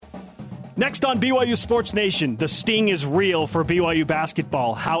Next on BYU Sports Nation, the sting is real for BYU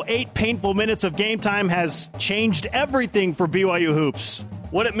basketball. How 8 painful minutes of game time has changed everything for BYU hoops.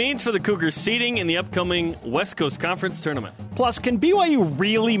 What it means for the Cougars' seeding in the upcoming West Coast Conference tournament. Plus, can BYU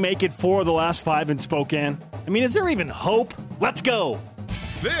really make it 4 of the last 5 in Spokane? I mean, is there even hope? Let's go.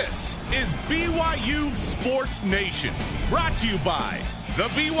 This is BYU Sports Nation, brought to you by The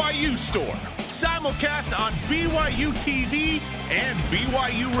BYU Store. Simulcast on BYU TV and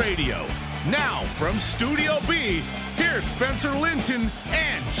BYU Radio. Now from Studio B, here's Spencer Linton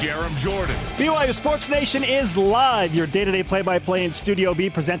and Jerem Jordan. BYU Sports Nation is live. Your day-to-day play-by-play in Studio B,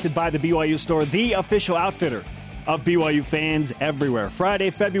 presented by the BYU Store, the official outfitter of BYU fans everywhere. Friday,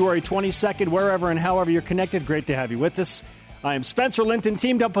 February 22nd, wherever and however you're connected, great to have you with us. I am Spencer Linton,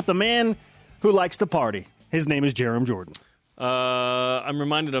 teamed up with the man who likes to party. His name is Jerem Jordan. I'm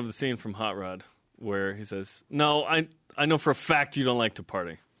reminded of the scene from Hot Rod where he says, "No, I know for a fact you don't like to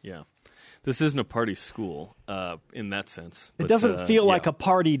party." Yeah. This isn't a party school in that sense. It doesn't feel like a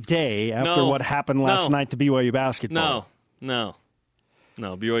party day after what happened last night to BYU basketball. No.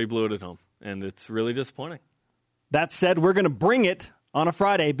 BYU blew it at home, and it's really disappointing. That said, we're going to bring it on a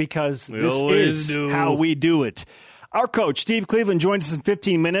Friday because this is how we do it. Our coach, Steve Cleveland, joins us in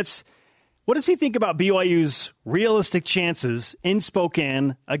 15 minutes. What does he think about BYU's realistic chances in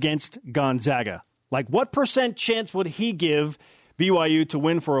Spokane against Gonzaga? Like, what % chance would he give BYU to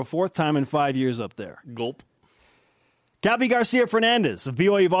win for a 4th time in 5 years up there? Gulp. Gabby Garcia-Fernandez of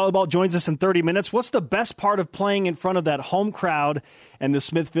BYU Volleyball joins us in 30 minutes. What's the best part of playing in front of that home crowd and the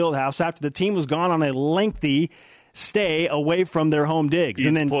Smith Fieldhouse after the team was gone on a lengthy stay away from their home digs?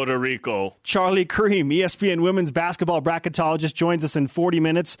 And then Puerto Rico. Charlie Cream, ESPN women's basketball bracketologist, joins us in 40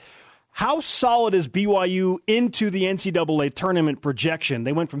 minutes. How solid is BYU into the NCAA tournament projection?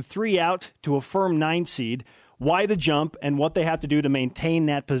 They went from 3 out to a firm 9 seed. Why the jump and what they have to do to maintain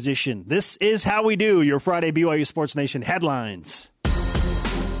that position? This is how we do your Friday BYU Sports Nation headlines.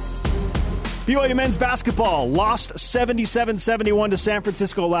 BYU men's basketball lost 77-71 to San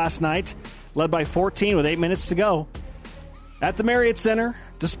Francisco last night, led by 14 with 8 minutes to go. At the Marriott Center,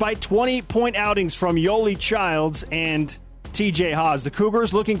 despite 20-point outings from Yoli Childs and TJ Haws, the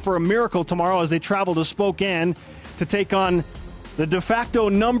Cougars looking for a miracle tomorrow as they travel to Spokane to take on the de facto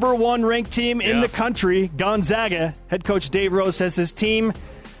number 1 ranked team in the country, Gonzaga. Head coach Dave Rose says his team,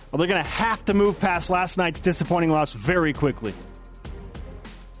 they're going to have to move past last night's disappointing loss very quickly.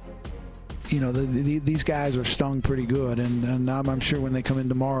 You know, these guys are stung pretty good, and I'm sure when they come in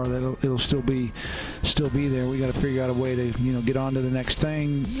tomorrow that it'll still be there. We got to figure out a way to get on to the next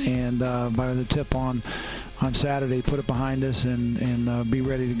thing, and by the tip on Saturday, put it behind us and be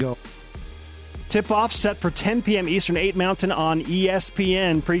ready to go. Tip-off set for 10 p.m. Eastern, 8 Mountain on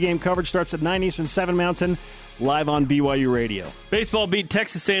ESPN. Pre-game coverage starts at 9 Eastern, 7 Mountain, live on BYU Radio. Baseball beat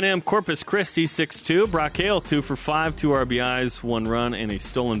Texas A&M Corpus Christi 6-2. Brock Hale 2 for 5, 2 RBIs, 1 run, and a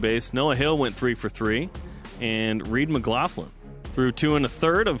stolen base. Noah Hill went 3 for 3. And Reed McLaughlin threw 2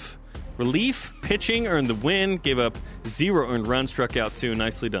 1/3 of relief pitching, earned the win, gave up 0 earned runs, struck out 2.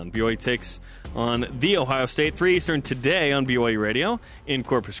 Nicely done. BYU takes on the Ohio State, 3 Eastern today on BYU Radio in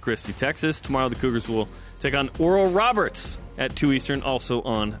Corpus Christi, Texas. Tomorrow the Cougars will take on Oral Roberts at 2 Eastern, also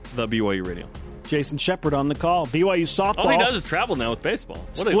on the BYU Radio. Jason Shepard on the call. BYU softball. All he does is travel now with baseball.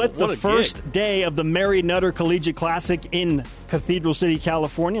 Split the first day of the Mary Nutter Collegiate Classic in Cathedral City,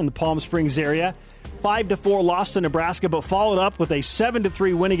 California, in the Palm Springs area. 5-4 loss to Nebraska, but followed up with a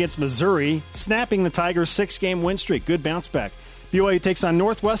 7-3 win against Missouri, snapping the Tigers' 6-game win streak. Good bounce back. BYU takes on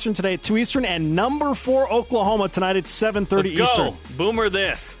Northwestern today at 2 Eastern, and number 4 Oklahoma tonight at 7:30 Eastern. Let's go. Boomer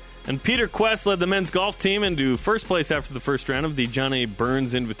this. And Peter Quest led the men's golf team into first place after the first round of the John A.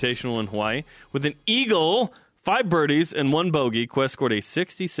 Burns Invitational in Hawaii. With an eagle, 5 birdies, and 1 bogey, Quest scored a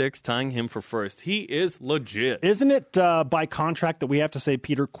 66, tying him for first. He is legit. Isn't it by contract that we have to say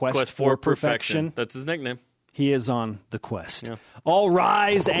Peter Quest for perfection? That's his nickname. He is on the quest. Yeah. All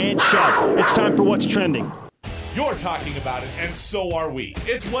rise and shout. It's time for What's Trending. You're talking about it, and so are we.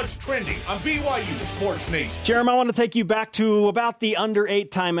 It's What's Trending on BYU Sports Nation. Jeremy, I want to take you back to about the under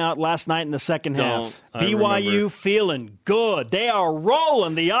 8 timeout last night in the second half. BYU feeling good. They are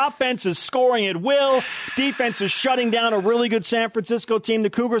rolling. The offense is scoring at will. Defense is shutting down a really good San Francisco team. The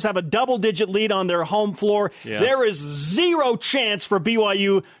Cougars have a double-digit lead on their home floor. Yeah. There is 0 chance for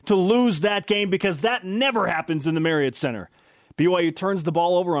BYU to lose that game because that never happens in the Marriott Center. BYU turns the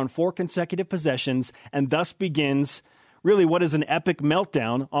ball over on 4 consecutive possessions and thus begins really what is an epic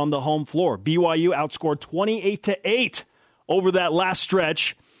meltdown on the home floor. BYU outscored 28-8 over that last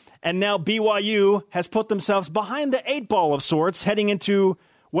stretch, and now BYU has put themselves behind the 8 ball of sorts heading into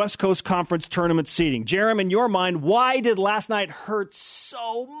West Coast Conference tournament seeding. Jerem, in your mind, why did last night hurt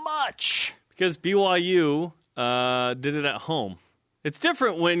so much? Because BYU did it at home. It's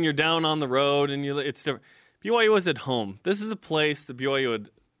different when you're down on the road and it's different. BYU was at home. This is a place that BYU had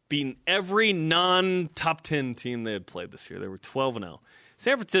beaten every non-top 10 team they had played this year. They were 12-0.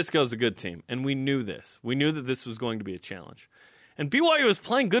 San Francisco is a good team, and we knew this. We knew that this was going to be a challenge. And BYU was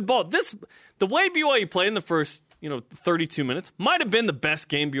playing good ball. The way BYU played in the first 32 minutes might have been the best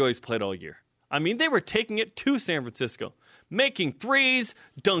game BYU's played all year. I mean, they were taking it to San Francisco, making threes,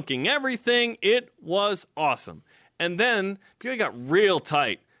 dunking everything. It was awesome. And then BYU got real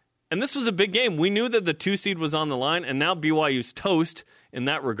tight. And this was a big game. We knew that the 2 seed was on the line, and now BYU's toast in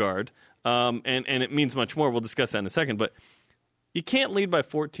that regard. And it means much more. We'll discuss that in a second. But you can't lead by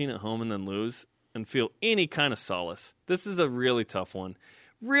 14 at home and then lose and feel any kind of solace. This is a really tough one.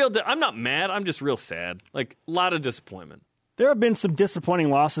 I'm not mad. I'm just real sad. Like, a lot of disappointment. There have been some disappointing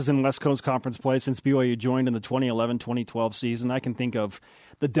losses in West Coast Conference play since BYU joined in the 2011-2012 season. I can think of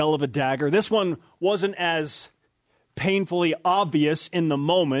the Dell of a Dagger. This one wasn't as painfully obvious in the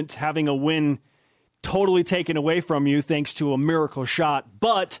moment, having a win totally taken away from you thanks to a miracle shot.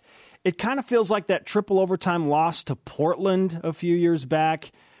 But it kind of feels like that triple overtime loss to Portland a few years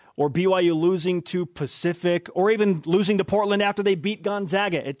back, or BYU losing to Pacific, or even losing to Portland after they beat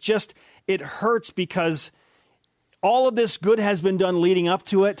Gonzaga. It hurts because all of this good has been done leading up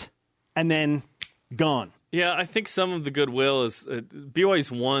to it, and then gone. Yeah, I think some of the goodwill is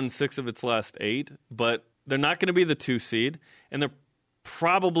BYU's won 6 of its last 8, but they're not going to be the 2 seed, and they're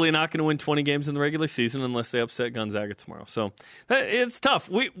probably not going to win 20 games in the regular season unless they upset Gonzaga tomorrow. So it's tough.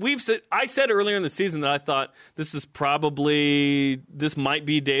 I said earlier in the season that I thought this might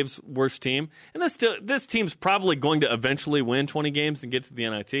be Dave's worst team, and this team's probably going to eventually win 20 games and get to the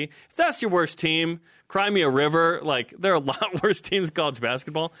NIT. If that's your worst team, cry me a river. Like, there are a lot worse teams in college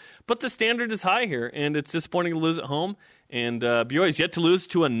basketball, but the standard is high here, and it's disappointing to lose at home. And BYU's yet to lose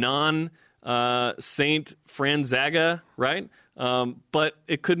to a non-Saint Franzaga, right? But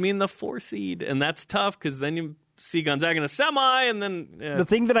it could mean the 4 seed, and that's tough because then you see Gonzaga in a semi, and then the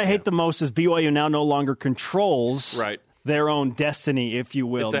thing that I hate the most is BYU now no longer controls their own destiny, if you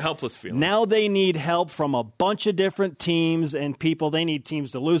will. It's a helpless feeling. Now they need help from a bunch of different teams and people. They need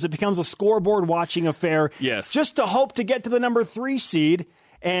teams to lose. It becomes a scoreboard watching affair. Yes, just to hope to get to the number 3 seed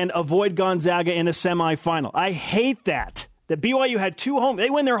and avoid Gonzaga in a semifinal. I hate that BYU had 2 home.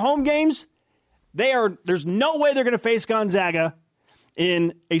 They win their home games. There's no way they're going to face Gonzaga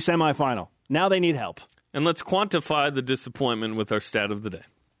in a semifinal. Now they need help. And let's quantify the disappointment with our stat of the day.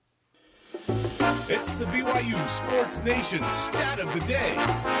 It's the BYU Sports Nation stat of the day.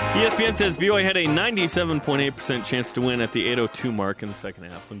 ESPN says BYU had a 97.8% chance to win at the 8:02 mark in the second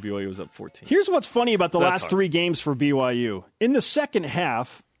half when BYU was up 14. Here's what's funny about the last 3 games for BYU. In the second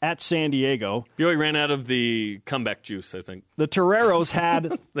half at San Diego, BYU ran out of the comeback juice, I think. The Toreros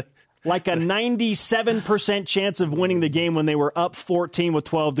had like a 97% chance of winning the game when they were up 14 with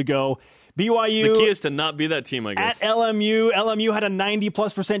 12 to go. BYU. The key is to not be that team, I guess. At LMU had a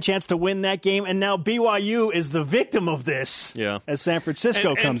 90+% chance to win that game, and now BYU is the victim of this. Yeah. As San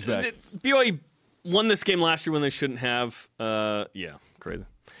Francisco comes back. BYU won this game last year when they shouldn't have. Crazy.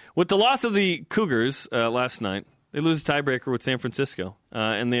 With the loss of the Cougars last night, they lose a tiebreaker with San Francisco,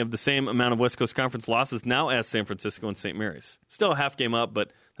 and they have the same amount of West Coast Conference losses now as San Francisco and St. Mary's. Still a half game up,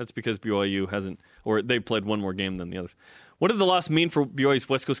 but that's because BYU hasn't, or they played one more game than the others. What did the loss mean for BYU's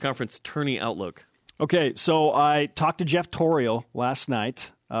West Coast Conference tourney outlook? Okay, so I talked to Jeff Toriel last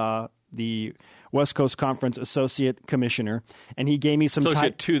night, the West Coast Conference Associate Commissioner, and he gave me some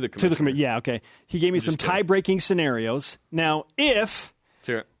Associate to the Commissioner. Yeah, okay. He gave me some tie-breaking scenarios. Now, if,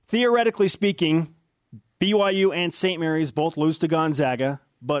 theoretically speaking, BYU and St. Mary's both lose to Gonzaga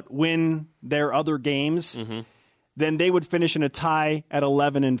but win their other games, then they would finish in a tie at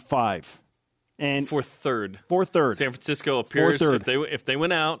 11-5. And for third. San Francisco appears if they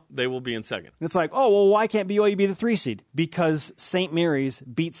win out, they will be in second. And it's like, oh, well, why can't BYU be the 3 seed? Because St. Mary's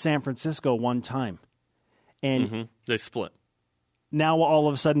beat San Francisco one time. And they split. Now all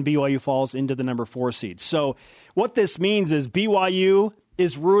of a sudden BYU falls into the number 4 seed. So what this means is BYU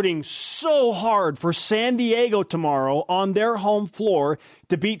is rooting so hard for San Diego tomorrow on their home floor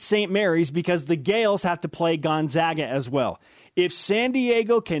to beat St. Mary's because the Gales have to play Gonzaga as well. If San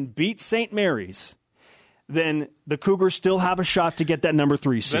Diego can beat St. Mary's, then the Cougars still have a shot to get that number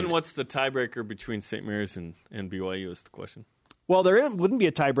 3 seed. Then what's the tiebreaker between St. Mary's and BYU is the question. Well, there wouldn't be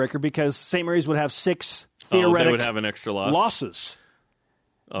a tiebreaker because St. Mary's would have 6 theoretic they would have an extra losses.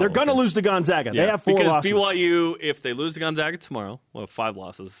 They're going to lose to Gonzaga. Yeah, they have 4 losses. Because BYU, if they lose to Gonzaga tomorrow, will have 5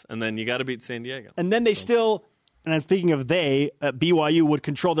 losses, and then you got to beat San Diego. And then they still and speaking of BYU would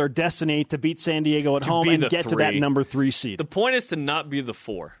control their destiny to beat San Diego at home and get to that number 3 seed. The point is to not be the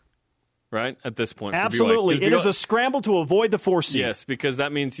 4, right, at this point. Absolutely. It is a scramble to avoid the 4 seed. Yes, because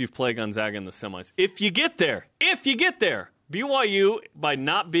that means you've played Gonzaga in the semis. If you get there, BYU, by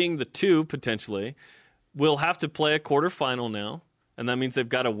not being the 2 potentially, will have to play a quarterfinal now, and that means they've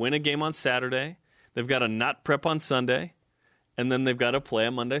got to win a game on Saturday, they've got to not prep on Sunday, and then they've got to play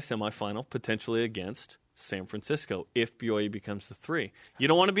a Monday semifinal, potentially against San Francisco, if BYU becomes the 3. You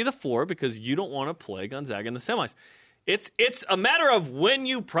don't want to be the 4 because you don't want to play Gonzaga in the semis. It's a matter of when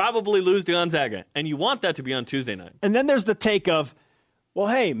you probably lose to Gonzaga, and you want that to be on Tuesday night. And then there's the take of, well,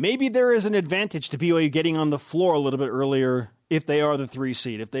 hey, maybe there is an advantage to BYU getting on the floor a little bit earlier if they are the 3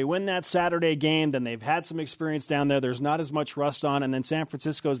 seed. If they win that Saturday game, then they've had some experience down there. There's not as much rust on, and then San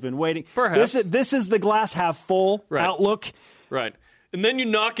Francisco's been waiting. Perhaps. This is the glass half full outlook. Right. And then you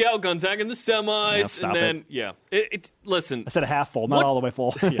knock out Gonzaga in the semis, and then, listen. I said a half full, not all the way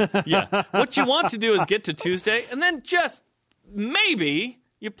full. Yeah. What you want to do is get to Tuesday, and then just maybe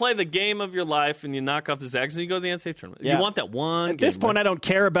you play the game of your life, and you knock off the Zags, and you go to the NCAA tournament. Yeah. You want that one game. At this point, I don't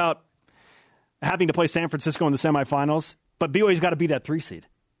care about having to play San Francisco in the semifinals, but BYU's got to be that 3 seed.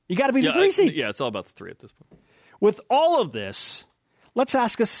 You got to be the 3 seed. Yeah, it's all about the 3 at this point. With all of this, let's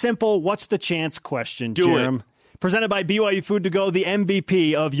ask a simple what's the chance question, Jerem. Presented by BYU Food to Go, the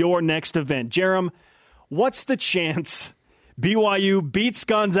MVP of your next event. Jerem, what's the chance BYU beats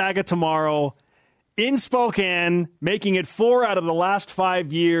Gonzaga tomorrow in Spokane, making it 4 out of the last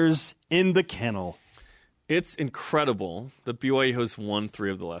 5 years in the kennel? It's incredible that BYU has won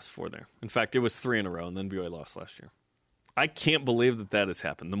 3 of the last 4 there. In fact, it was 3 in a row, and then BYU lost last year. I can't believe that has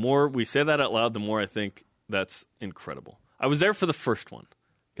happened. The more we say that out loud, the more I think that's incredible. I was there for the first one,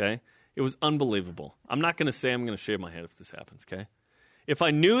 okay? It was unbelievable. I'm not going to say I'm going to shave my head if this happens, okay? If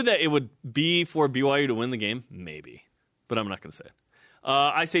I knew that it would be for BYU to win the game, maybe. But I'm not going to say it.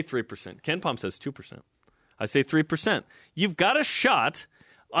 I say 3%. Ken Pom says 2%. I say 3%. You've got a shot.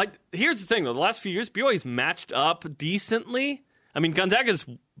 Here's the thing, though. The last few years, BYU's matched up decently. I mean, Gonzaga's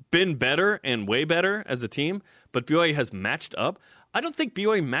been better and way better as a team, but BYU has matched up. I don't think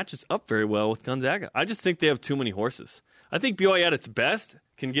BYU matches up very well with Gonzaga. I just think they have too many horses. I think BYU at its best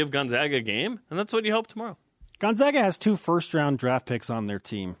can give Gonzaga a game, and that's what you hope tomorrow. Gonzaga has 2 first-round draft picks on their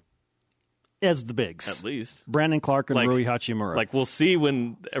team as the bigs. At least. Brandon Clark and Rui Hachimura. We'll see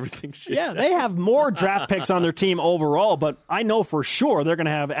when everything shakes out. They have more draft picks on their team overall, but I know for sure they're going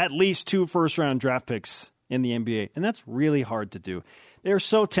to have at least 2 first-round draft picks in the NBA, and that's really hard to do. They're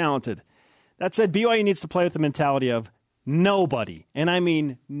so talented. That said, BYU needs to play with the mentality of nobody, and I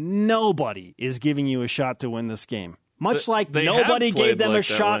mean nobody, is giving you a shot to win this game. Much like nobody gave them a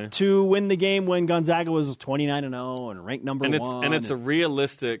shot to win the game when Gonzaga was 29-0 and ranked number 1. And it's a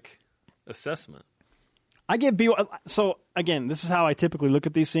realistic assessment. I give BYU. So, again, this is how I typically look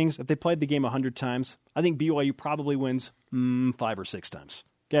at these things. If they played the game 100 times, I think BYU probably wins 5 or 6 times.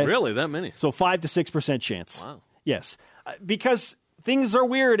 Okay? Really? That many? So 5 to 6% chance. Wow. Yes. Because things are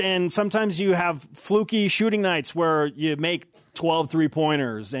weird, and sometimes you have fluky shooting nights where you make 12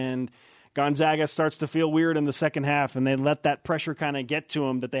 3-pointers, and Gonzaga starts to feel weird in the second half, and they let that pressure kind of get to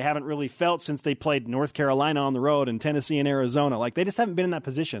them that they haven't really felt since they played North Carolina on the road and Tennessee and Arizona. They just haven't been in that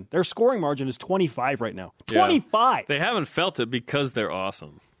position. Their scoring margin is 25 right now. 25! Yeah. They haven't felt it because they're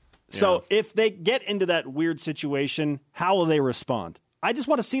awesome. So if they get into that weird situation, how will they respond? I just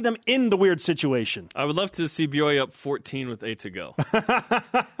want to see them in the weird situation. I would love to see BYU up 14 with 8 to go.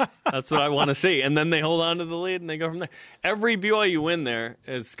 That's what I want to see. And then they hold on to the lead and they go from there. Every BYU win there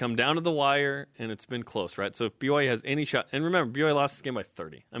has come down to the wire, and it's been close, right? So if BYU has any shot, and remember, BYU lost this game by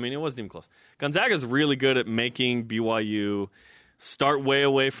 30. I mean, it wasn't even close. Gonzaga's really good at making BYU start way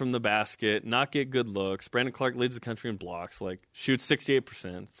away from the basket, not get good looks. Brandon Clark leads the country in blocks, shoots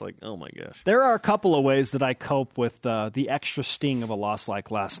 68%. It's oh my gosh. There are a couple of ways that I cope with the extra sting of a loss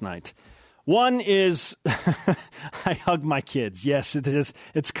like last night. One is I hug my kids. Yes, it is.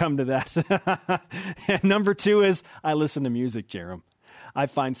 It's come to that. And number 2 is I listen to music, Jerem. I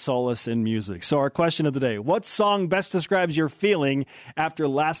find solace in music. So our question of the day, what song best describes your feeling after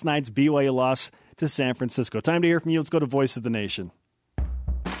last night's BYU loss to San Francisco? Time to hear from you. Let's go to Voice of the Nation.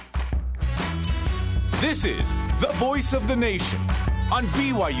 This is the Voice of the Nation on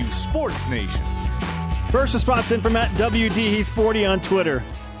BYU Sports Nation. First response in from at WD Heath 40 on Twitter.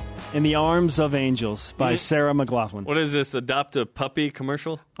 In the Arms of Angels by Sarah McLaughlin. What is this, adopt a puppy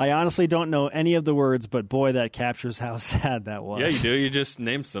commercial? I honestly don't know any of the words, but boy, that captures how sad that was. Yeah, you do. You just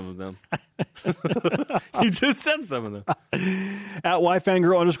named some of them. You just said some of them. At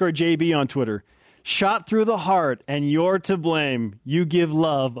YFangirl_JB on Twitter. Shot through the heart, and you're to blame. You give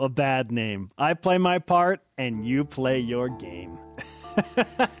love a bad name. I play my part, and you play your game.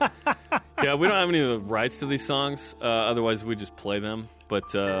 Yeah, we don't have any of the rights to these songs. Otherwise, we just play them.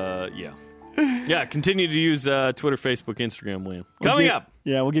 But, yeah. Yeah, continue to use Twitter, Facebook, Instagram, William. Coming up.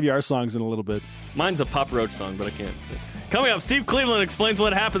 Yeah, we'll give you our songs in a little bit. Mine's a Papa Roach song, but I can't sing. Coming up, Steve Cleveland explains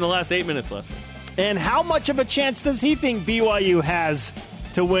what happened the last 8 minutes last night. And how much of a chance does he think BYU has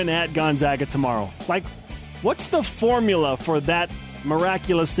to win at Gonzaga tomorrow? Like, what's the formula for that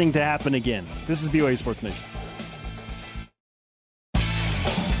miraculous thing to happen again? This is BYU Sports Nation.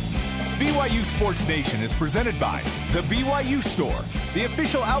 BYU Sports Nation is presented by The BYU Store, the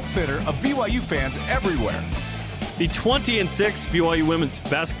official outfitter of BYU fans everywhere. The 20-6 BYU women's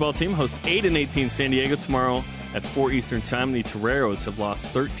basketball team hosts 8-18 San Diego tomorrow at 4 Eastern Time. The Toreros have lost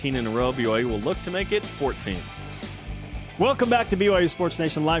 13 in a row. BYU will look to make it 14. Welcome back to BYU Sports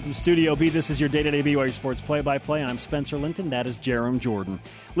Nation, live from Studio B. This is your day-to-day BYU Sports play-by-play. I'm Spencer Linton. That is Jerem Jordan.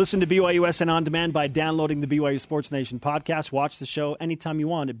 Listen to BYUSN On Demand by downloading the BYU Sports Nation podcast. Watch the show anytime you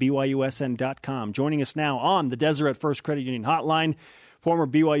want at BYUSN.com. Joining us now on the Deseret First Credit Union Hotline, former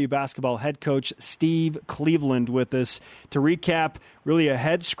BYU basketball head coach Steve Cleveland with us to recap really a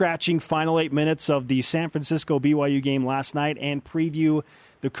head-scratching final 8 minutes of the San Francisco BYU game last night and preview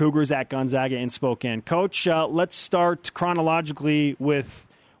the Cougars at Gonzaga in Spokane. Coach, let's start chronologically with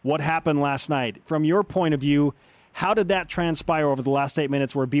what happened last night. From your point of view, how did that transpire over the last 8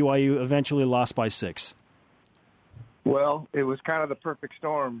 minutes where BYU eventually lost by 6? Well, it was kind of the perfect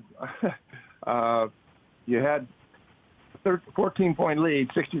storm. You had a 14-point lead,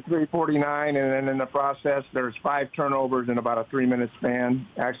 63-49, and then in the process there's 5 turnovers in about a 3-minute span,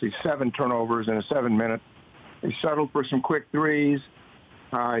 actually 7 turnovers in a 7-minute. They settled for some quick threes.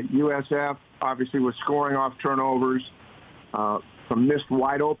 USF obviously was scoring off turnovers, some missed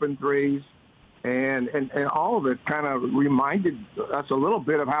wide-open threes, and all of it kind of reminded us a little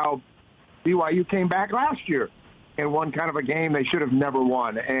bit of how BYU came back last year and won kind of a game they should have never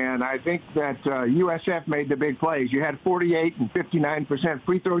won. And I think that USF made the big plays. You had 48 and 59%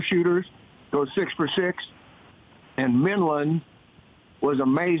 free throw shooters, those 6 for 6, and Minlend was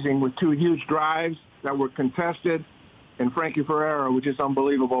amazing with 2 huge drives that were contested. And Frankie Ferreira was just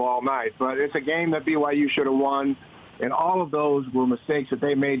unbelievable all night. But it's a game that BYU should have won, and all of those were mistakes that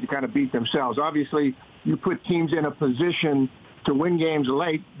they made to kind of beat themselves. Obviously, you put teams in a position to win games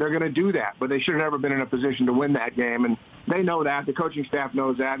late, they're going to do that. But they should have never been in a position to win that game, and they know that. The coaching staff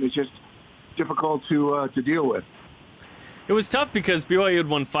knows that, and it's just difficult to deal with. It was tough because BYU had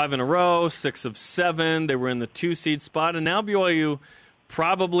won 5 in a row, 6 of 7. They were in the 2-seed spot, and now BYU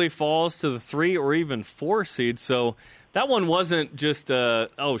probably falls to the 3 or even 4 seed. So that one wasn't just,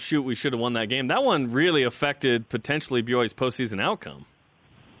 oh, shoot, we should have won that game. That one really affected potentially BYU's postseason outcome.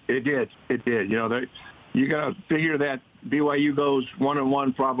 It did. It did. You know, you got to figure that BYU goes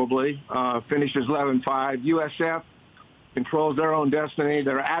 1-1 probably, finishes 11-5. USF controls their own destiny.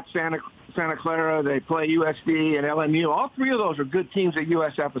 They're at Santa Clara. They play USD and LMU. All 3 of those are good teams that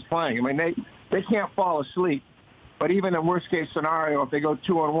USF is playing. I mean, they can't fall asleep. But even in worst-case scenario, if they go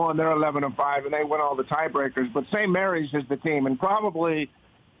 2-1, they're 11-5, and they win all the tiebreakers. But St. Mary's is the team, and probably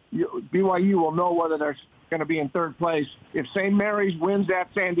BYU will know whether they're going to be in third place. If St. Mary's wins at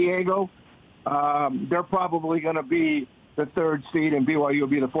San Diego, they're probably going to be the 3rd seed, and BYU will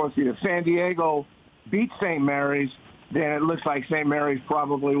be the 4th seed. If San Diego beats St. Mary's, then it looks like St. Mary's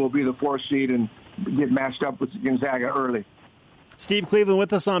probably will be the 4th seed and get matched up with Gonzaga early. Steve Cleveland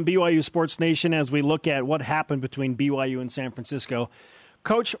with us on BYU Sports Nation as we look at what happened between BYU and San Francisco.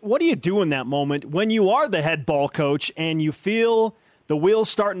 Coach, what do you do in that moment when you are the head ball coach and you feel the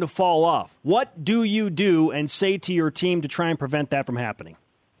wheels starting to fall off? What do you do and say to your team to try and prevent that from happening?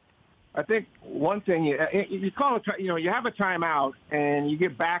 I think one thing, you call it, you have a timeout and you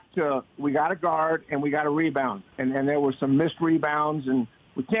get back to we got to guard and we got to rebound. And there were some missed rebounds, and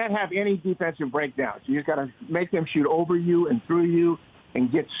we can't have any defensive breakdowns. You just got to make them shoot over you and through you and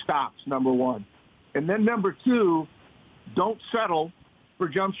get stops, number 1. And then number 2, don't settle for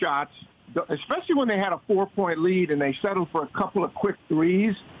jump shots, especially when they had a 4-point lead and they settled for a couple of quick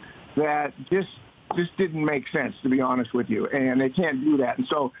threes that just didn't make sense, to be honest with you. And they can't do that. And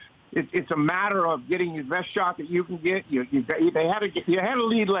so it's a matter of getting the best shot that you can get. You had a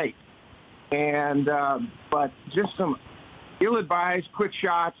lead late, and but just some ill-advised quick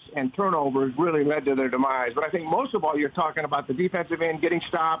shots and turnovers really led to their demise. But I think most of all, you're talking about the defensive end getting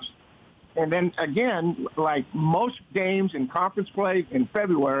stops. And then, again, like most games in conference play in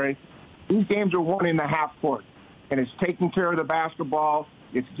February, these games are won in the half court. And it's taking care of the basketball.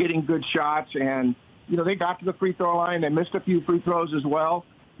 It's getting good shots. And, they got to the free throw line. They missed a few free throws as well.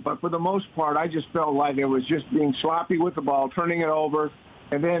 But for the most part, I just felt like it was just being sloppy with the ball, turning it over,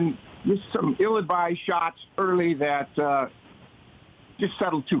 and then just some ill-advised shots early that just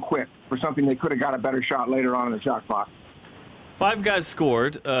settled too quick for something they could have got a better shot later on in the shot clock. 5 guys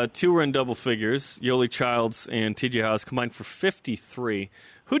scored. 2 were in double figures. Yoli Childs and T.J. House combined for 53.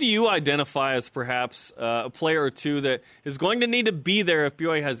 Who do you identify as perhaps a player or two that is going to need to be there if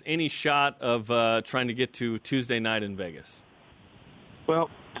BYU has any shot of trying to get to Tuesday night in Vegas?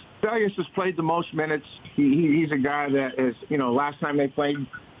 Well, Stelios has played the most minutes. He's a guy that is, last time they played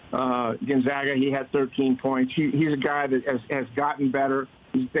Gonzaga, he had 13 points. He's a guy that has gotten better.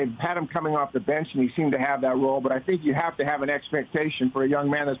 They've had him coming off the bench, and he seemed to have that role. But I think you have to have an expectation for a young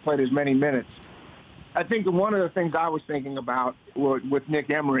man that's played as many minutes. I think one of the things I was thinking about with Nick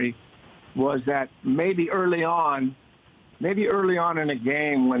Emery was that maybe early on in a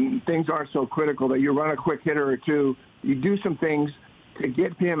game when things aren't so critical that you run a quick hitter or two, you do some things to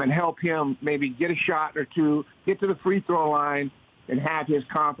get him and help him maybe get a shot or two, get to the free throw line, and have his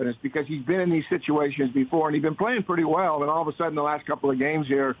confidence, because he's been in these situations before and he's been playing pretty well. And all of a sudden, the last couple of games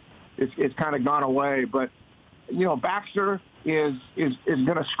here, it's kind of gone away. But Baxter is going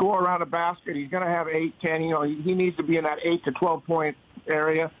to score around a basket. He's going to have 8, 10. He needs to be in that 8 to 12 point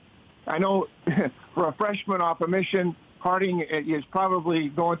area. I know for a freshman off a mission, Harding is probably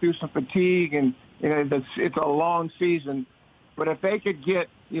going through some fatigue, and it's a long season. But if they could get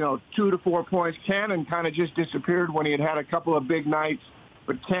 2 to 4 points, Cannon kind of just disappeared when he had a couple of big nights.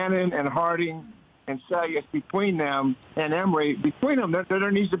 But Cannon and Harding and Stelios, between them, and Emery, between them,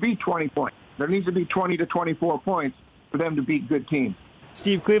 there needs to be 20 points. There needs to be 20 to 24 points for them to beat good teams.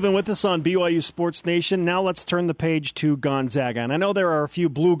 Steve Cleveland with us on BYU Sports Nation. Now let's turn the page to Gonzaga. And I know there are a few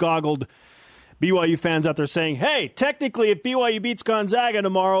blue-goggled BYU fans out there saying, hey, technically if BYU beats Gonzaga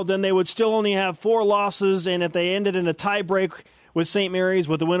tomorrow, then they would still only have 4 losses, and if they ended in a tiebreak with St. Mary's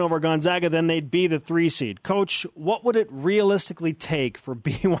with the win over Gonzaga, then they'd be the 3 seed. Coach, what would it realistically take for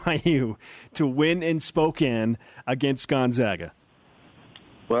BYU to win in Spokane against Gonzaga?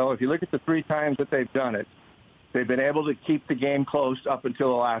 Well, if you look at the 3 times that they've done it, they've been able to keep the game close up until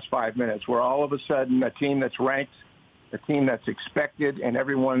the last 5 minutes, where all of a sudden a team that's ranked, a team that's expected, and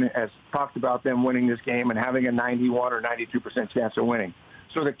everyone has talked about them winning this game and having a 91 or 92% chance of winning.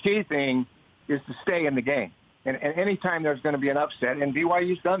 So the key thing is to stay in the game. And any time there's going to be an upset, and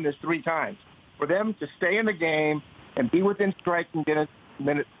BYU's done this 3 times, for them to stay in the game and be within striking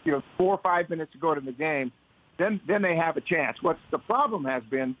minutes, 4 or 5 minutes to go to the game, then they have a chance. What the problem has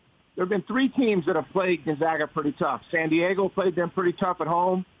been, there have been 3 teams that have played Gonzaga pretty tough. San Diego played them pretty tough at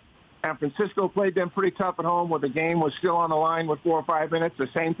home. San Francisco played them pretty tough at home where the game was still on the line with 4 or 5 minutes. The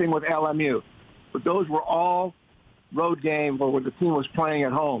same thing with LMU. But those were all road games where the team was playing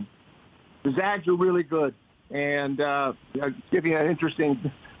at home. The Zags are really good. And I'll give you an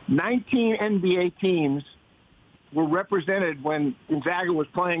interesting, 19 NBA teams were represented when Gonzaga was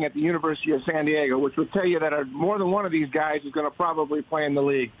playing at the University of San Diego, which would tell you that more than one of these guys is going to probably play in the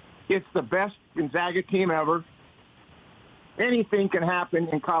league. It's the best Gonzaga team ever. Anything can happen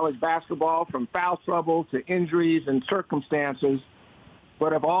in college basketball, from foul trouble to injuries and circumstances.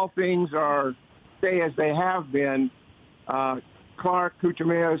 But if all things stay as they have been, Clark,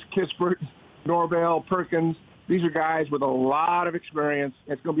 Kuchermeas, Kispert, Norvell, Perkins, these are guys with a lot of experience.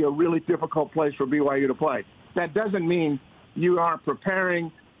 It's going to be a really difficult place for BYU to play. That doesn't mean you aren't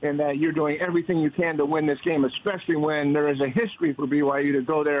preparing and that you're doing everything you can to win this game, especially when there is a history for BYU to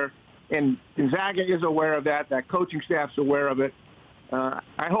go there. And Gonzaga is aware of that. That coaching staff's aware of it. I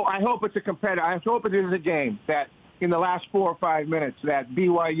hope it's a competitive. I hope it is a game that in the last 4 or 5 minutes that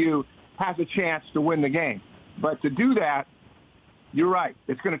BYU has a chance to win the game. But to do that, you're right.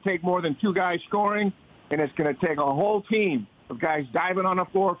 It's going to take more than 2 guys scoring, and it's going to take a whole team of guys diving on the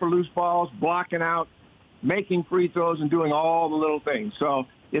floor for loose balls, blocking out, making free throws, and doing all the little things. So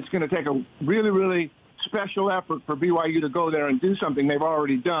it's going to take a really, really special effort for BYU to go there and do something they've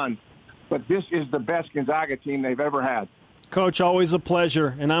already done. But this is the best Gonzaga team they've ever had. Coach, always a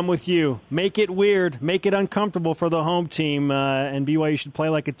pleasure, and I'm with you. Make it weird, make it uncomfortable for the home team, and BYU should play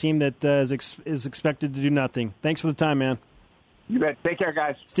like a team that is expected to do nothing. Thanks for the time, man. You bet. Take care,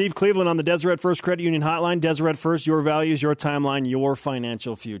 guys. Steve Cleveland on the Deseret First Credit Union Hotline. Deseret First, your values, your timeline, your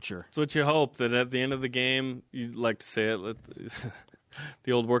financial future. So what you hope that at the end of the game, you'd like to say it,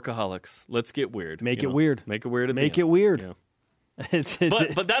 the old workaholics, let's get weird. Make it weird. Make it weird. Make it weird. Yeah.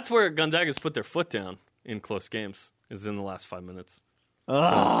 But that's where Gonzaga's put their foot down in close games, is in the last 5 minutes.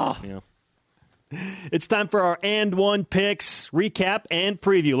 Oh. So, yeah. It's time for our And One picks, recap, and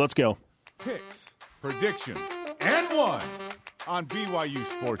preview. Let's go. Picks, predictions, and one. on BYU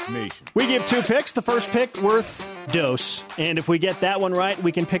Sports Nation. We give 2 picks. The first pick worth dose. And if we get that one right,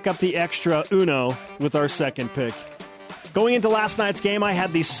 we can pick up the extra uno with our second pick. Going into last night's game, I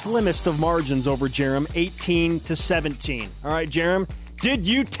had the slimmest of margins over Jerem, 18-17. All right, Jerem, did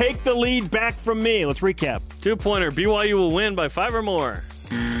you take the lead back from me? Let's recap. 2-pointer. BYU will win by 5 or more.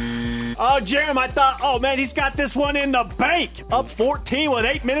 Oh, Jerem, I thought, oh, man, he's got this one in the bank. Up 14 with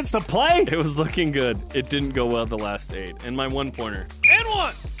 8 minutes to play. It was looking good. It didn't go well the last 8. And my 1-pointer. And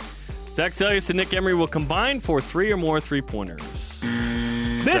 1! Zach Seljaas and Nick Emery will combine for 3 or more 3-pointers.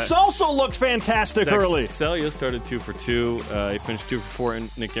 This also looked fantastic Zach early. Seljaas started 2 for 2. He finished 2 for 4.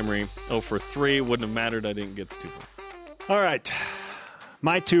 And Nick Emery 0 for 3. Wouldn't have mattered. I didn't get the 2-pointer. All right.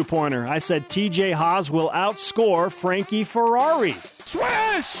 My 2-pointer. I said TJ Haas will outscore Frankie Ferrari.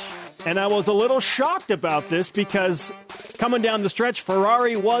 Swish! And I was a little shocked about this because coming down the stretch,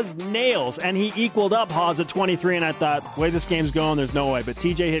 Ferrari was nails, and he equaled up Haas at 23, and I thought, the way this game's going, there's no way. But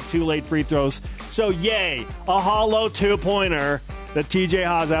TJ hit 2 late free throws, so yay, a hollow 2-pointer that TJ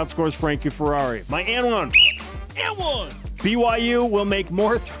Haas outscores Frankie Ferrari. My and 1. And 1! BYU will make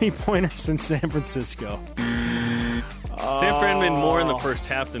more 3-pointers than San Francisco. San Fran made more in the first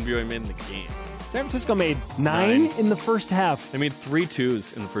half than BYU made in the game. San Francisco made 9 in the first half. They made 3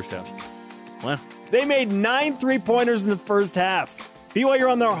 twos in the first half. Wow. They made 9 3-pointers in the first half.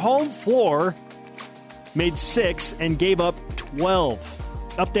 BYU on their home floor made 6 and gave up 12.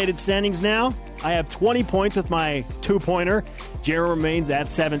 Updated standings now. I have 20 points with my 2-pointer. Jerem remains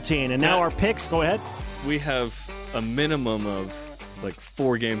at 17. And now our picks. Go ahead. We have a minimum of like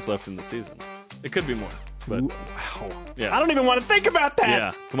 4 games left in the season. It could be more. But Wow. Yeah. I don't even want to think about that.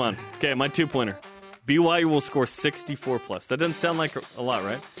 Yeah, come on. Okay, my 2-pointer. BYU will score 64 plus. That doesn't sound like a lot,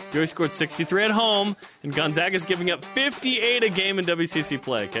 right? BYU scored 63 at home, and Gonzaga's giving up 58 a game in WCC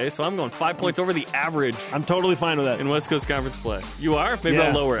play, okay? So I'm going 5 points over the average I'm totally fine with that. in West Coast Conference play. You are? Maybe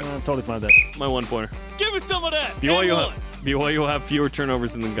I'll lower it. I'm totally fine with that. My 1-pointer. Give me some of that! BYU will have fewer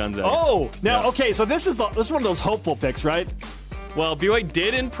turnovers than Gonzaga. Oh, now, Yeah. okay, so this is one of those hopeful picks, right? Well, BYU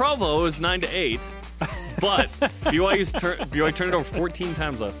did in Provo. It was 9-8. But BYU turned it over 14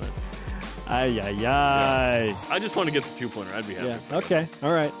 times last night. Ay. I just want to get the 2-pointer. I'd be happy. Yeah, okay,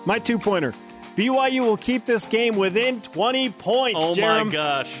 all right. My 2-pointer. BYU will keep this game within 20 points, Oh, Jerem. my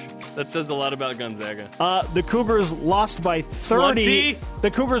gosh. That says a lot about Gonzaga. The Cougars lost by 30. 20? The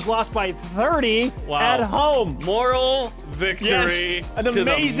Cougars lost by 30 Wow. at home. Moral victory Yes, an to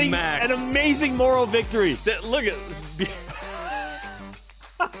amazing, the max. an amazing moral victory. Look at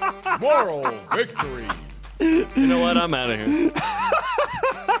Moral victory. You know what? I'm out of here.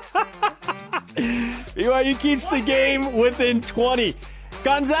 BYU keeps the game within 20.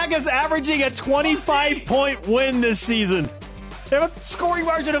 Gonzaga's averaging a 25-point win this season. They have a scoring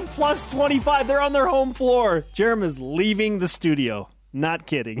margin of plus 25. They're on their home floor. Jerem is leaving the studio. Not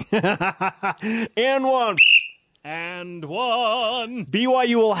kidding. And 1. And 1.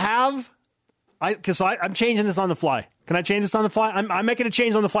 BYU will have... I'm changing this on the fly. Can I change this on the fly? I'm making a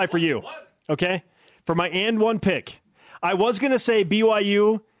change on the fly for you. Okay? For my and 1 pick. I was going to say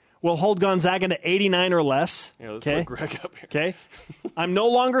BYU will hold Gonzaga to 89 or less. Yeah, let's okay? put Greg up here. Okay? I'm no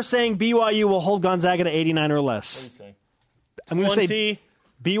longer saying BYU will hold Gonzaga to 89 or less. I'm going to say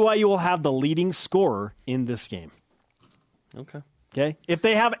BYU will have the leading scorer in this game. Okay. Okay? If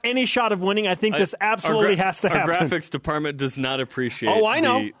they have any shot of winning, I think this absolutely has to happen. Our graphics department does not appreciate Oh, I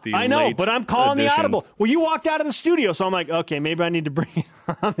know. the I know, late but I'm calling the addition. audible. Well, you walked out of the studio, so I'm like, okay, maybe I need to bring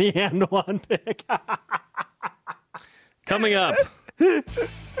on the and 1 pick. Coming up,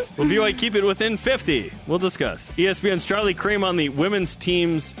 will BYU keep it within 50? We'll discuss. ESPN's Charlie Cream on the women's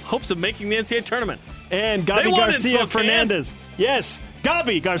team's hopes of making the NCAA tournament. And They Gabi won in Garcia Spokane. Fernandez. Yes,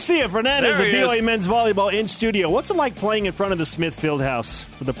 Gabi Garcia Fernandez There of he BYU is. men's volleyball in studio. What's it like playing in front of the Smith Fieldhouse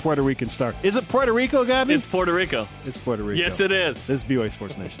for the Puerto Rican star? Is it Puerto Rico, Gabi? It's Puerto Rico. It's Puerto Rico. Yes, it is. This is BYU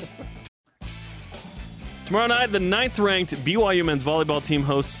Sports Nation. Tomorrow night, the 9th-ranked BYU men's volleyball team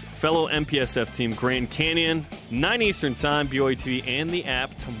hosts fellow MPSF team Grand Canyon, 9 Eastern Time, BYU TV, and the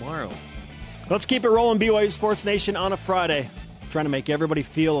app tomorrow. Let's keep it rolling, BYU Sports Nation, on a Friday. Trying to make everybody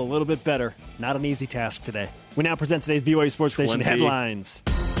feel a little bit better. Not an easy task today. We now present today's BYU Sports Nation 20. headlines.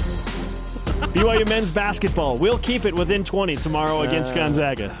 BYU men's basketball will keep it within 20 tomorrow against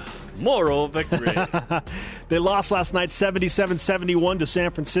Gonzaga. Moral victory. They lost last night 77-71 to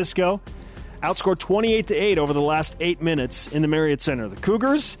San Francisco. Outscored 28-8 over the last 8 minutes in the Marriott Center. The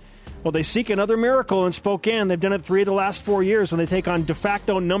Cougars, well, they seek another miracle in Spokane. They've done it 3 of the last 4 years when they take on de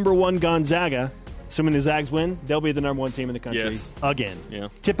facto number 1 Gonzaga. Assuming the Zags win, they'll be the number 1 team in the country again. Yeah.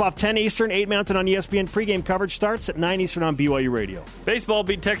 Tip-off 10 Eastern, 8 Mountain on ESPN. Pregame coverage starts at 9 Eastern on BYU Radio. Baseball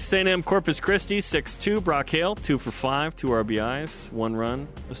beat Texas A&M Corpus Christi 6-2. Brock Hale, 2 for 5, 2 RBIs, 1 run,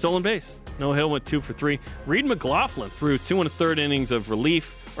 a stolen base. Noah Hill went 2 for 3. Reed McLaughlin threw 2 1/3 innings of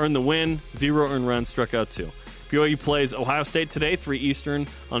relief, earned the win, 0 earned runs, struck out 2. BYU plays Ohio State today, 3 Eastern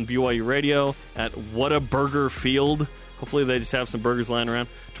on BYU Radio at Whataburger Field. Hopefully they just have some burgers lying around.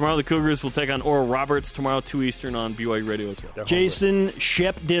 Tomorrow the Cougars will take on Oral Roberts. Tomorrow 2 Eastern on BYU Radio as well. Jason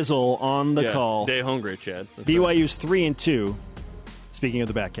Shep Dizzle on the call. Day hungry, Chad. That's BYU's 3-2. Speaking of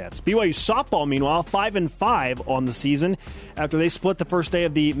the Batcats, BYU softball, meanwhile, 5-5 on the season after they split the first day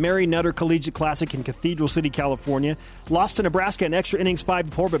of the Mary Nutter Collegiate Classic in Cathedral City, California. Lost to Nebraska in extra innings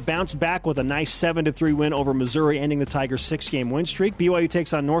 5-4, but bounced back with a nice 7-3 win over Missouri, ending the Tigers' 6-game win streak. BYU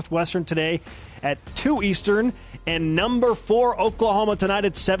takes on Northwestern today at 2 Eastern, and number 4 Oklahoma tonight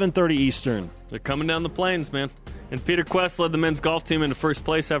at 7:30 Eastern. They're coming down the plains, man. And Peter Quest led the men's golf team into first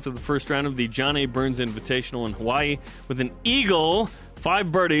place after the first round of the John A. Burns Invitational in Hawaii with an eagle,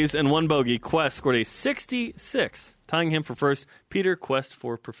 5 birdies, and 1 bogey. Quest scored a 66, tying him for first. Peter Quest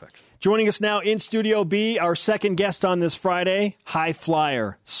for perfection. Joining us now in Studio B, our second guest on this Friday, high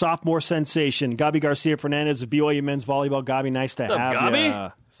flyer, sophomore sensation, Gabi Garcia-Fernandez of BYU men's volleyball. Gabi, nice to What's up, have Gabi? you.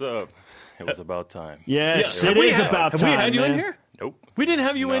 What's up? It was about time. Yes, Yeah. it is about time. Have we had you man. in here? Nope. We didn't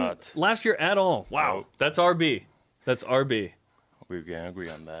have you in Not. last year at all. Wow. Nope. That's RB. That's RB. We can agree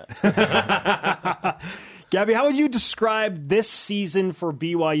on that. Gabi, how would you describe this season for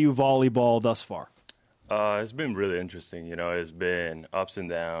BYU volleyball thus far? It's been really interesting. You know, it's been ups and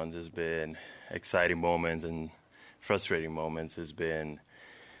downs. It's been exciting moments and frustrating moments. It's been,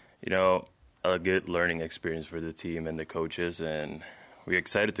 you know, a good learning experience for the team and the coaches, and we're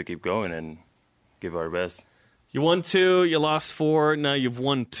excited to keep going and give our best. You won 2, you lost 4, now you've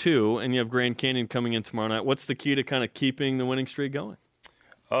won 2, and you have Grand Canyon coming in tomorrow night. What's the key to kind of keeping the winning streak going?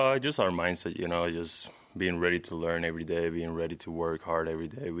 Just our mindset, you know, just being ready to learn every day, being ready to work hard every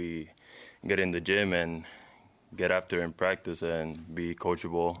day. We get in the gym and get after and practice and be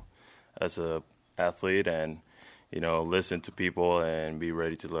coachable as a athlete and, you know, listen to people and be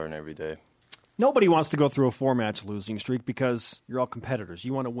ready to learn every day. Nobody wants to go through a 4-match losing streak because you're all competitors.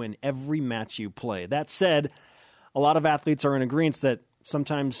 You want to win every match you play. That said, a lot of athletes are in agreement that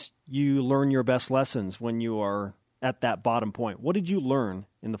sometimes you learn your best lessons when you are at that bottom point. What did you learn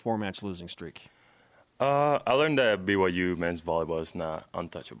in the 4-match losing streak? I learned that BYU men's volleyball is not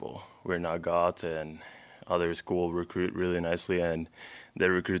untouchable. We're not gods, and other schools recruit really nicely, and they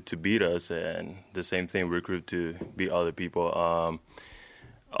recruit to beat us, and the same thing, recruit to beat other people.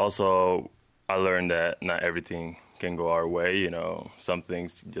 Also, I learned that not everything can go our way. You know, some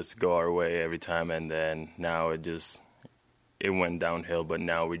things just go our way every time, and then now it went downhill, but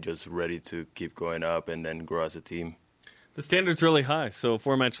now we're just ready to keep going up and then grow as a team. The standard's really high, so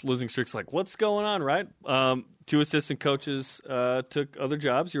 4-match losing streak's like, what's going on, right? 2 assistant coaches took other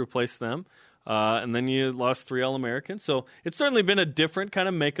jobs. You replaced them, and then you lost 3 All-Americans. So it's certainly been a different kind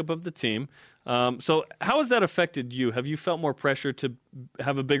of makeup of the team. So how has that affected you? Have you felt more pressure to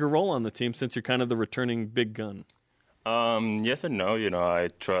have a bigger role on the team since you're kind of the returning big gun? Yes and no. You know,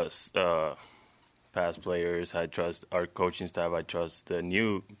 I trust past players. I trust our coaching staff. I trust the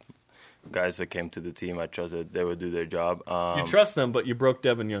new guys that came to the team. I trust that they would do their job. You trust them, but you broke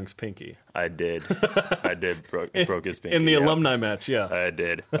Devin Young's pinky. I did. Broke his pinky. In the alumni match, yeah. I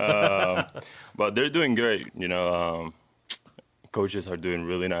did. But they're doing great. You know, coaches are doing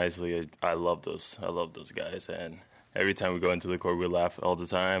really nicely. I love those guys. And every time we go into the court, we laugh all the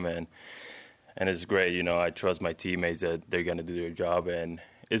time. And it's great. You know, I trust my teammates that they're going to do their job. And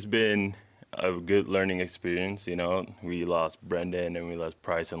it's been a good learning experience. You know, we lost Brendan and we lost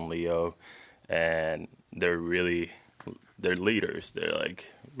Price and Leo, and they're leaders. They're like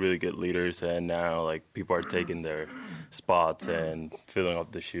really good leaders, and now like people are taking their spots and filling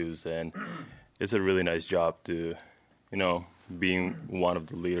up the shoes, and it's a really nice job to, you know, being one of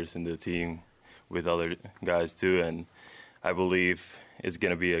the leaders in the team with other guys too, and I believe it's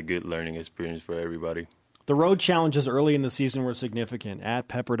going to be a good learning experience for everybody. The road challenges early in the season were significant. At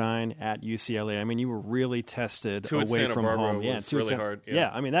Pepperdine, at UCLA. I mean, you were really tested 2 at away Santa from Barbara home. was really hard. Yeah,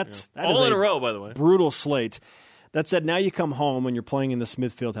 I mean, that is all in a row, by the way. Brutal slate. That said, now you come home and you're playing in the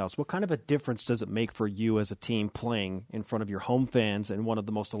Smith Fieldhouse. What kind of a difference does it make for you as a team playing in front of your home fans in one of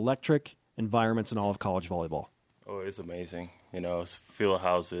the most electric environments in all of college volleyball? Oh, it's amazing. You know,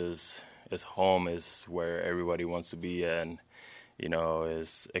 Fieldhouse is home, is where everybody wants to be, and, you know,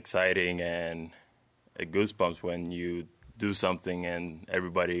 it's exciting and goosebumps when you do something and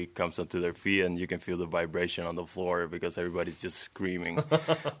everybody comes up to their feet and you can feel the vibration on the floor because everybody's just screaming.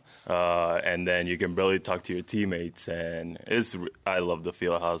 And then you can barely talk to your teammates. And I love the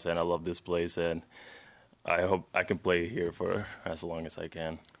Fieldhouse and I love this place. And I hope I can play here for as long as I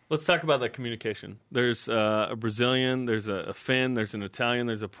can. Let's talk about that communication. There's a Brazilian, there's a Finn, there's an Italian,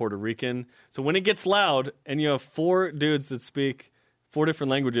 there's a Puerto Rican. So when it gets loud and you have 4 dudes that speak 4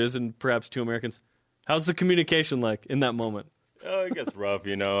 different languages and perhaps 2 Americans, how's the communication like in that moment? Oh, it gets rough,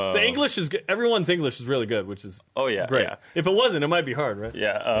 you know. The English is good. Everyone's English is really good, which is great. Yeah. If it wasn't, it might be hard, right?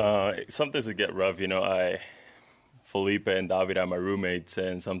 Yeah, sometimes it get rough, you know. Felipe and David are my roommates,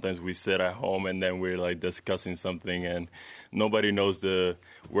 and sometimes we sit at home and then we're like discussing something and nobody knows the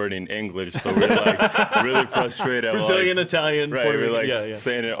word in English, so we're like really frustrated. Brazilian, Italian, right? Puerto We're like Rican,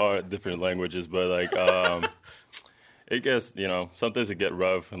 saying it are different languages, but like it gets, you know, sometimes it get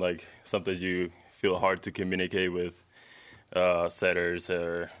rough and like sometimes you feel hard to communicate with setters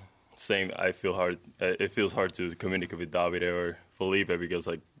or same. I feel hard. It feels hard to communicate with David or Felipe because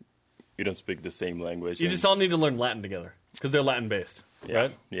like. You don't speak the same language. You just all need to learn Latin together because they're Latin-based,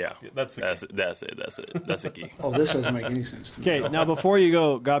 right? Yeah. That's it. That's the key. Oh, this doesn't make any sense to me. Okay, now before you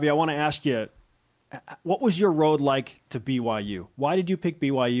go, Gabi, I want to ask you, what was your road like to BYU? Why did you pick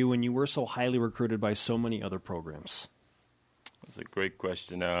BYU when you were so highly recruited by so many other programs? That's a great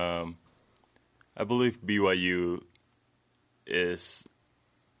question. I believe BYU is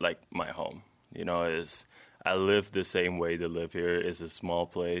like my home. You know, I live the same way to live here. It's a small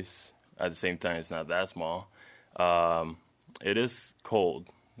place. At the same time, it's not that small. It is cold.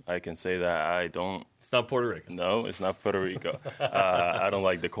 I can say that. It's not Puerto Rico. No, it's not Puerto Rico. I don't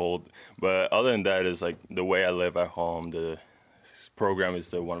like the cold. But other than that, it's like the way I live at home. The program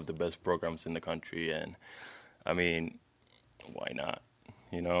is one of the best programs in the country. And, I mean, why not?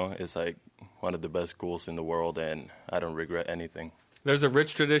 You know, it's like one of the best schools in the world, and I don't regret anything. There's a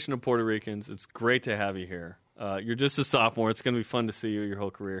rich tradition of Puerto Ricans. It's great to have you here. You're just a sophomore. It's going to be fun to see you your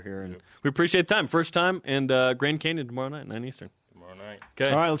whole career here. And we appreciate the time. First time, and Grand Canyon tomorrow night, 9 Eastern. Tomorrow night.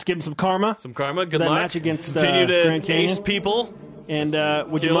 Okay. All right, let's give him some karma. Good that luck. Match against Continue to Grand Canyon. ace people. And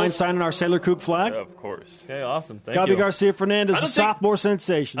would you mind signing our Sailor Kook flag? Yeah, of course. Okay, awesome. Thank you. Gabi Garcia-Fernandez, a sophomore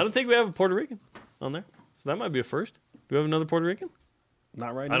sensation. I don't think we have a Puerto Rican on there. So that might be a first. Do we have another Puerto Rican?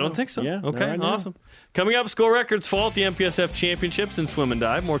 Not right now. I don't think so. Yeah, okay, right awesome. Coming up, School Records fall at the MPSF Championships in swim and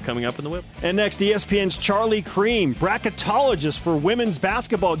dive. More coming up in the whip. And next, ESPN's Charlie Cream, bracketologist for women's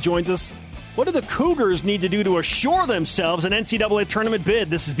basketball, joins us. What do the Cougars need to do to assure themselves an NCAA tournament bid?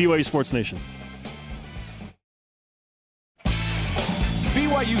 This is BYU Sports Nation.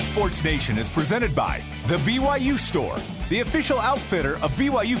 BYU Sports Nation is presented by The BYU Store, the official outfitter of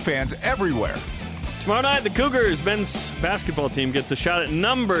BYU fans everywhere. Tomorrow night, the Cougars men's basketball team gets a shot at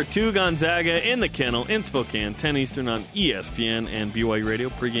number 2 Gonzaga in the Kennel in Spokane, 10 Eastern on ESPN and BYU Radio.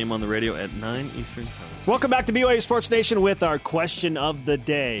 Pregame on the radio at 9 Eastern time. Welcome back to BYU Sports Nation with our question of the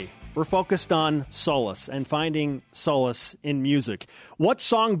day. We're focused on solace and finding solace in music. What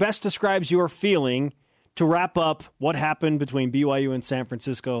song best describes your feeling to wrap up what happened between BYU and San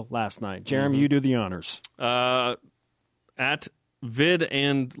Francisco last night? Jeremy, you do the honors. At Vid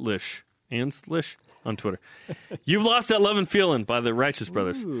and Lish. On Twitter. You've lost that love and feeling by the Righteous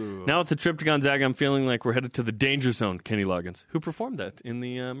Brothers. Now with the trip to Gonzaga, I'm feeling like we're headed to the danger zone, Kenny Loggins, who performed that in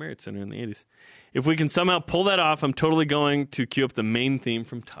the Marriott Center in the 80s. If we can somehow pull that off, I'm totally going to cue up the main theme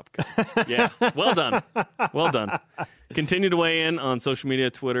from Top Gun. Yeah, well done. Well done. Continue to weigh in on social media,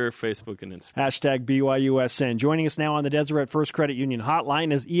 Twitter, Facebook, and Instagram. Hashtag BYUSN. Joining us now on the Deseret First Credit Union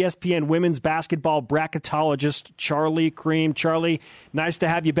hotline is ESPN women's basketball bracketologist Charlie Cream. Charlie, nice to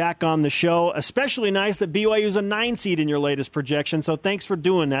have you back on the show. Especially nice that BYU is a 9 seed in your latest projection, so thanks for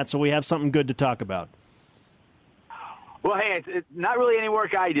doing that so we have something good to talk about. Well, hey, it's not really any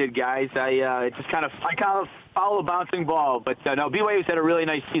work I did, guys. I just kind of follow a bouncing ball. But no, BYU's had a really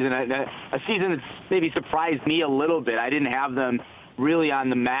nice season. A season that's maybe surprised me a little bit. I didn't have them really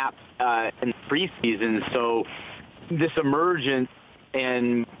on the map in preseason. So this emergence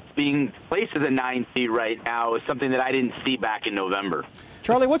and being placed as a 9 seed right now is something that I didn't see back in November.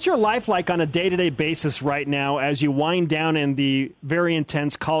 Charlie, what's your life like on a day-to-day basis right now as you wind down in the very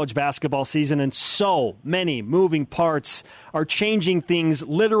intense college basketball season and so many moving parts are changing things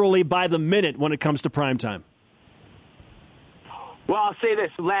literally by the minute when it comes to primetime? Well, I'll say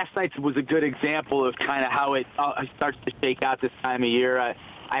this. Last night was a good example of kind of how it starts to shake out this time of year.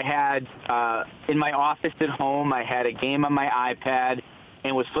 I had, in my office at home, I had a game on my iPad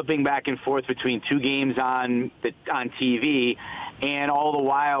and was flipping back and forth between 2 games on TV, and all the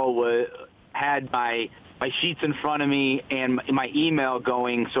while had my sheets in front of me and my email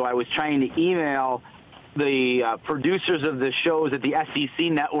going. So I was trying to email the producers of the shows at the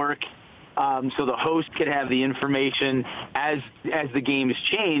SEC network, so the host could have the information as the games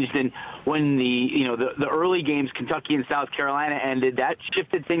changed. And when the early games, Kentucky and South Carolina, ended, that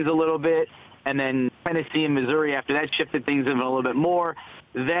shifted things a little bit. And then Tennessee and Missouri after that shifted things even a little bit more.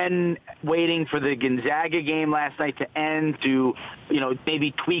 Then waiting for the Gonzaga game last night to end to,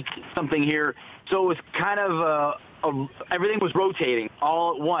 maybe tweak something here. So it was kind of everything was rotating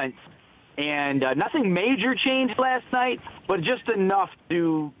all at once. And nothing major changed last night, but just enough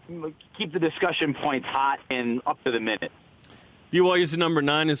to keep the discussion points hot and up to the minute. BYU's number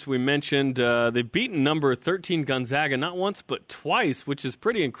 9, as we mentioned. They've beaten number 13 Gonzaga not once but twice, which is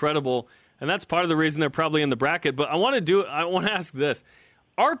pretty incredible. And that's part of the reason they're probably in the bracket. But I want to ask this.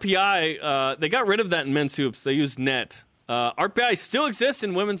 RPI, they got rid of that in men's hoops. They used net. RPI still exists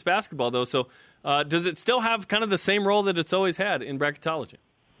in women's basketball, though. So does it still have kind of the same role that it's always had in bracketology?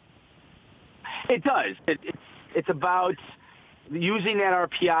 It does. It's about using that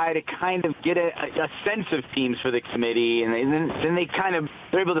RPI to kind of get a sense of teams for the committee, and then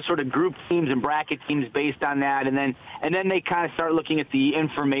they're able to sort of group teams and bracket teams based on that, and then they kind of start looking at the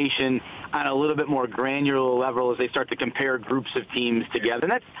information on a little bit more granular level as they start to compare groups of teams together.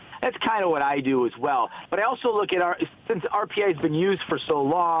 And that's kind of what I do as well. But I also look at since RPI has been used for so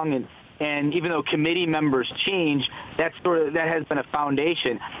long, and even though committee members change, that has been a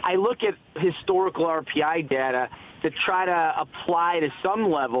foundation. I look at historical RPI data to try to apply to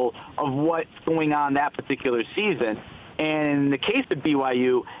some level of what's going on that particular season. And in the case of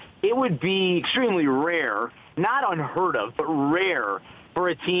BYU, it would be extremely rare, not unheard of, but rare for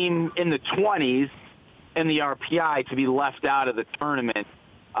a team in the 20s in the RPI to be left out of the tournament.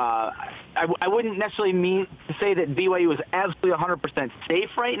 I wouldn't necessarily mean to say that BYU is absolutely 100% safe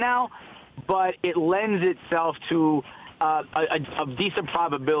right now, but it lends itself to a decent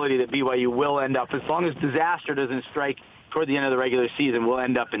probability that BYU will end up, as long as disaster doesn't strike toward the end of the regular season, will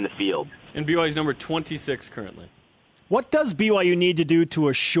end up in the field. And BYU's number 26 currently. What does BYU need to do to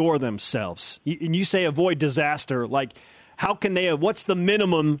assure themselves? And you say avoid disaster. Like, how can they? What's the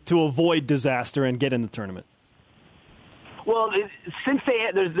minimum to avoid disaster and get in the tournament? Well, since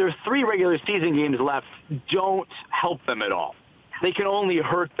there's 3 regular season games left, don't help them at all. They can only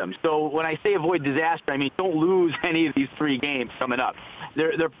hurt them. So when I say avoid disaster, I mean don't lose any of these 3 games coming up.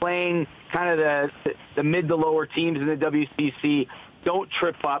 They're playing kind of the mid to lower teams in the WCC. Don't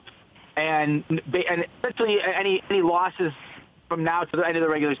trip up, and especially any losses from now to the end of the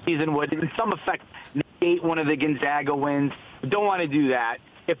regular season would, in some effect, negate one of the Gonzaga wins. Don't want to do that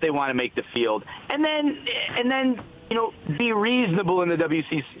if they want to make the field, and then be reasonable in the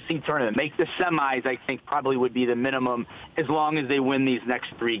WCC tournament. Make the semis, I think, probably would be the minimum as long as they win these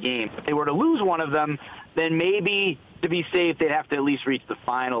next 3 games. If they were to lose one of them, then maybe to be safe, they'd have to at least reach the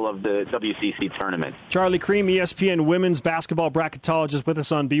final of the WCC tournament. Charlie Cream, ESPN women's basketball bracketologist with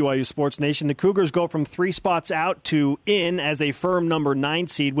us on BYU Sports Nation. The Cougars go from 3 spots out to in as a firm number 9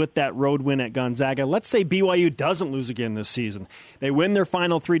 seed with that road win at Gonzaga. Let's say BYU doesn't lose again this season. They win their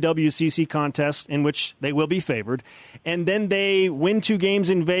final 3 WCC contests, in which they will be favored, and then they win 2 games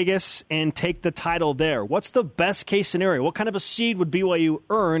in Vegas and take the title there. What's the best case scenario? What kind of a seed would BYU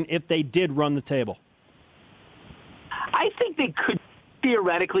earn if they did run the table? I think they could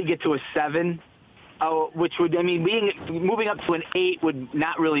theoretically get to a 7, which would, moving up to an 8 would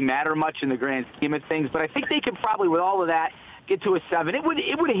not really matter much in the grand scheme of things. But I think they could probably, with all of that, get to a 7. It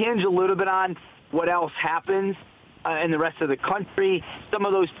would hinge a little bit on what else happens in the rest of the country. Some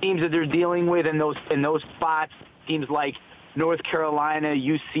of those teams that they're dealing with in those spots, teams like North Carolina,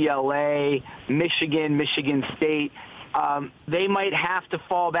 UCLA, Michigan State, they might have to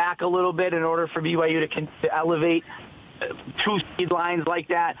fall back a little bit in order for BYU to elevate 2 seed lines like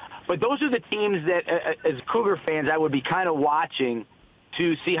that. But those are the teams that, as Cougar fans, I would be kind of watching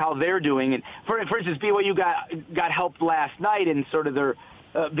to see how they're doing. And for instance, BYU got helped last night in sort of their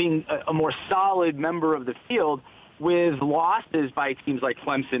being a more solid member of the field with losses by teams like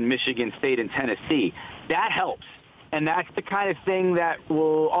Clemson, Michigan State, and Tennessee. That helps. And that's the kind of thing that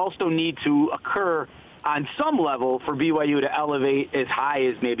will also need to occur on some level for BYU to elevate as high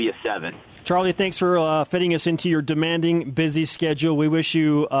as maybe a 7. Charlie, thanks for fitting us into your demanding, busy schedule. We wish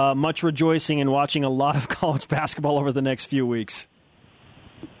you much rejoicing and watching a lot of college basketball over the next few weeks.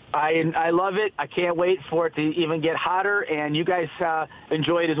 I love it. I can't wait for it to even get hotter, and you guys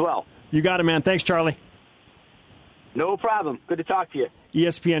enjoy it as well. You got it, man. Thanks, Charlie. No problem. Good to talk to you.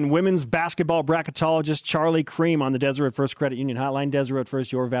 ESPN women's basketball bracketologist Charlie Cream on the Deseret First Credit Union Hotline. Deseret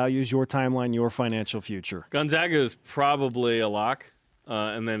First, your values, your timeline, your financial future. Gonzaga is probably a lock.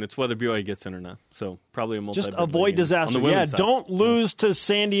 And then it's whether BYU gets in or not. So probably a just avoid disaster. Yeah, don't lose to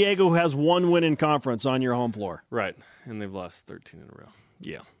San Diego, who has one win in conference on your home floor. Right, and they've lost 13 in a row.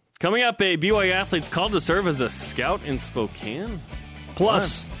 Yeah. Coming up, a BYU athlete's called to serve as a scout in Spokane.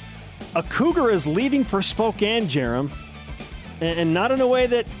 Plus, a Cougar is leaving for Spokane, Jerem, and not in a way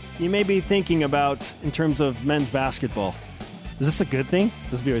that you may be thinking about in terms of men's basketball. Is this a good thing?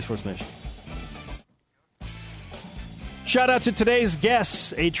 This is BYU Sports Nation. Shout out to today's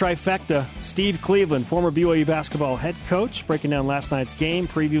guests, a trifecta. Steve Cleveland, former BYU basketball head coach, breaking down last night's game,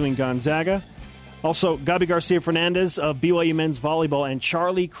 previewing Gonzaga. Also, Gabi Garcia-Fernandez of BYU men's volleyball, and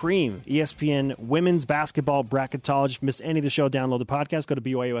Charlie Cream, ESPN women's basketball bracketologist. If you missed any of the show, download the podcast. Go to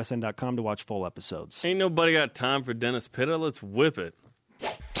BYUSN.com to watch full episodes. Ain't nobody got time for Dennis Pitta. Let's whip it.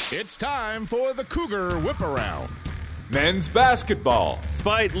 It's time for the Cougar Whip Around. Men's basketball.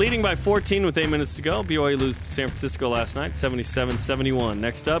 Despite leading by 14 with 8 minutes to go, BYU lose to San Francisco last night, 77-71.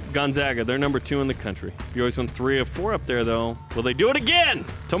 Next up, Gonzaga. They're number 2 in the country. BYU's won 3 of 4 up there, though. Will they do it again?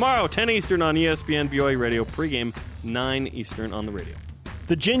 Tomorrow, 10 Eastern on ESPN BYU Radio. Pregame, 9 Eastern on the radio.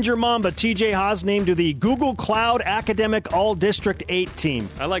 The Ginger Mamba, TJ Haas, named to the Google Cloud Academic All-District 8 team.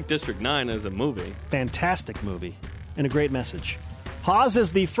 I like District 9 as a movie. Fantastic movie and a great message. Haas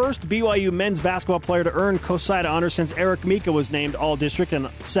is the first BYU men's basketball player to earn COSIDA honors since Eric Mika was named All-District and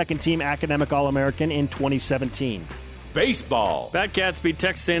second-team Academic All-American in 2017. Baseball. Batcats beat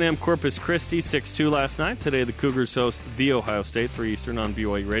Texas A&M Corpus Christi 6-2 last night. Today, the Cougars host the Ohio State, 3 Eastern on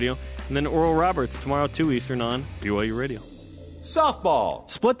BYU Radio. And then Oral Roberts tomorrow, 2 Eastern on BYU Radio. Softball.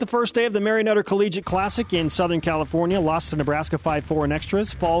 Split the first day of the Mary Nutter Collegiate Classic in Southern California. Lost to Nebraska 5-4 in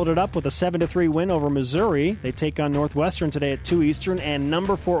extras. Followed it up with a 7-3 win over Missouri. They take on Northwestern today at 2 Eastern. And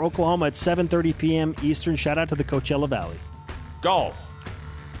number 4 Oklahoma at 7:30 p.m. Eastern. Shout out to the Coachella Valley. Golf.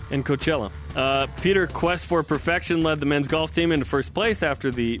 And Coachella. Peter Quest for Perfection led the men's golf team into first place after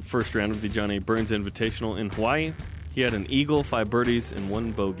the first round of the John A. Burns Invitational in Hawaii. He had an eagle, 5 birdies, and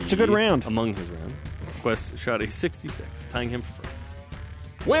 1 bogey. It's a good round. Among his round. Quest shot a 66, tying him for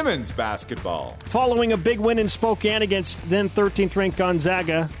first. Women's basketball. Following a big win in Spokane against then 13th-ranked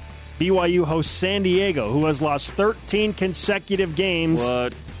Gonzaga, BYU hosts San Diego, who has lost 13 consecutive games.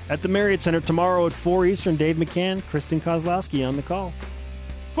 What? At the Marriott Center tomorrow at 4 Eastern. Dave McCann, Kristen Kozlowski on the call.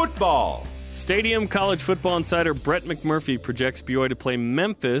 Football. Stadium College Football insider Brett McMurphy projects BYU to play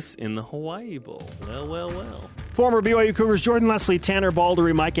Memphis in the Hawaii Bowl. Well. Former BYU Cougars Jordan Leslie, Tanner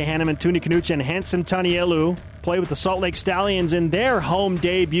Baldery, Micah Hanneman, Tuni Kanucha, and Handsome Tanielu play with the Salt Lake Stallions in their home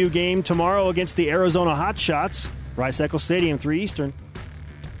debut game tomorrow against the Arizona Hotshots. Rice-Eccles Stadium, 3 Eastern.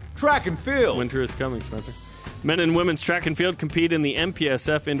 Track and field. Winter is coming, Spencer. Men and women's track and field compete in the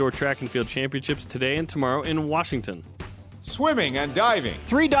MPSF Indoor Track and Field Championships today and tomorrow in Washington. Swimming and diving.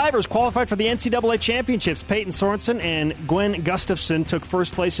 3 divers qualified for the NCAA Championships. Peyton Sorensen and Gwen Gustafson took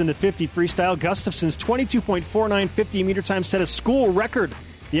first place in the 50 freestyle. Gustafson's 22.49 50-meter time set a school record.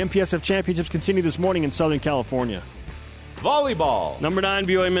 The MPSF Championships continue this morning in Southern California. Volleyball. Number 9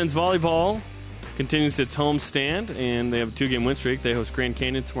 BYU men's volleyball continues its home stand, and they have a 2-game win streak. They host Grand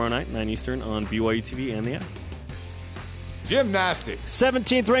Canyon tomorrow night, 9 Eastern on BYU TV and the app. Gymnastics.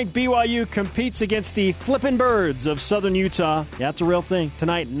 17th-ranked BYU competes against the Flippin' Birds of Southern Utah. Yeah, that's a real thing.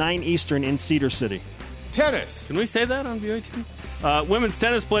 Tonight, 9 Eastern in Cedar City. Tennis. Can we say that on BYU TV? Women's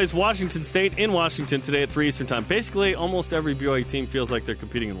tennis plays Washington State in Washington today at 3 Eastern time. Basically, almost every BYU team feels like they're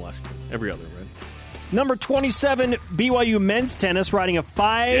competing in Washington. Every other, right? Number 27, BYU men's tennis, riding a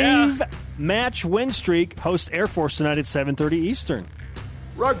 5-match win streak, hosts Air Force tonight at 7:30 Eastern.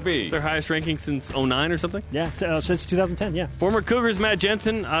 Rugby. Their highest ranking since 2009 or something? Yeah, since 2010, yeah. Former Cougars Matt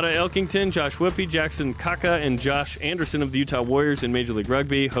Jensen out of Elkington, Josh Whippy, Jackson Kaka, and Josh Anderson of the Utah Warriors in Major League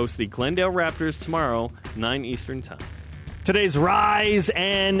Rugby host the Glendale Raptors tomorrow, 9 Eastern time. Today's Rise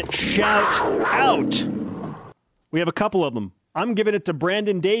and Shout Out. We have a couple of them. I'm giving it to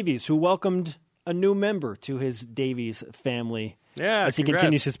Brandon Davies, who welcomed a new member to his Davies family. Yeah, as he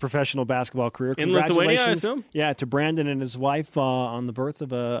continues his professional basketball career. In Lithuania, I assume? Yeah, to Brandon and his wife on the birth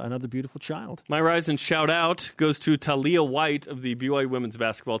of another beautiful child. My rise and shout out goes to Talia White of the BYU women's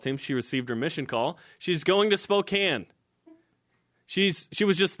basketball team. She received her mission call. She's going to Spokane. She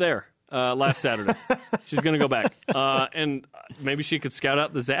was just there last Saturday. She's going to go back. And maybe she could scout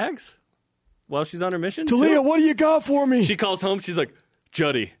out the Zags while she's on her mission. Talia, what do you got for me? She calls home. She's like,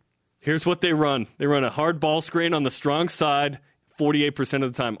 Juddy, here's what they run. They run a hard ball screen on the strong side 48%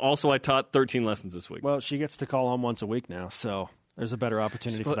 of the time. Also, I taught 13 lessons this week. Well, she gets to call home once a week now, so there's a better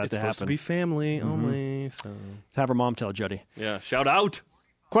opportunity for that to happen. It's supposed to be family only. So have her mom tell Juddy. Yeah, shout out.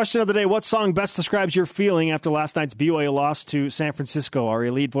 Question of the day, what song best describes your feeling after last night's BYU loss to San Francisco? Our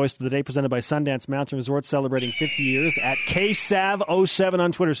elite voice of the day presented by Sundance Mountain Resort celebrating 50 years at KSav07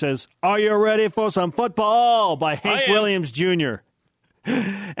 on Twitter says, "Are you ready for some football?" by Hank Williams Jr.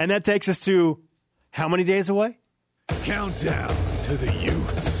 And that takes us to how many days away? Countdown to the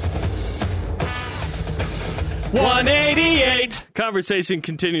Utes. 188. Conversation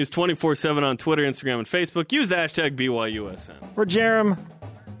continues 24/7 on Twitter, Instagram, and Facebook. Use the hashtag BYUSN. For Jerem,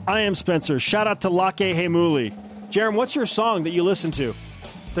 I am Spencer. Shout out to Lake Hemuli. Jerem, what's your song that you listen to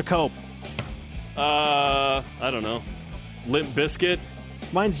cope? I don't know. Limp Bizkit?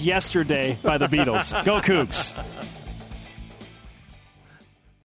 Mine's Yesterday by the Beatles. Go Cougs.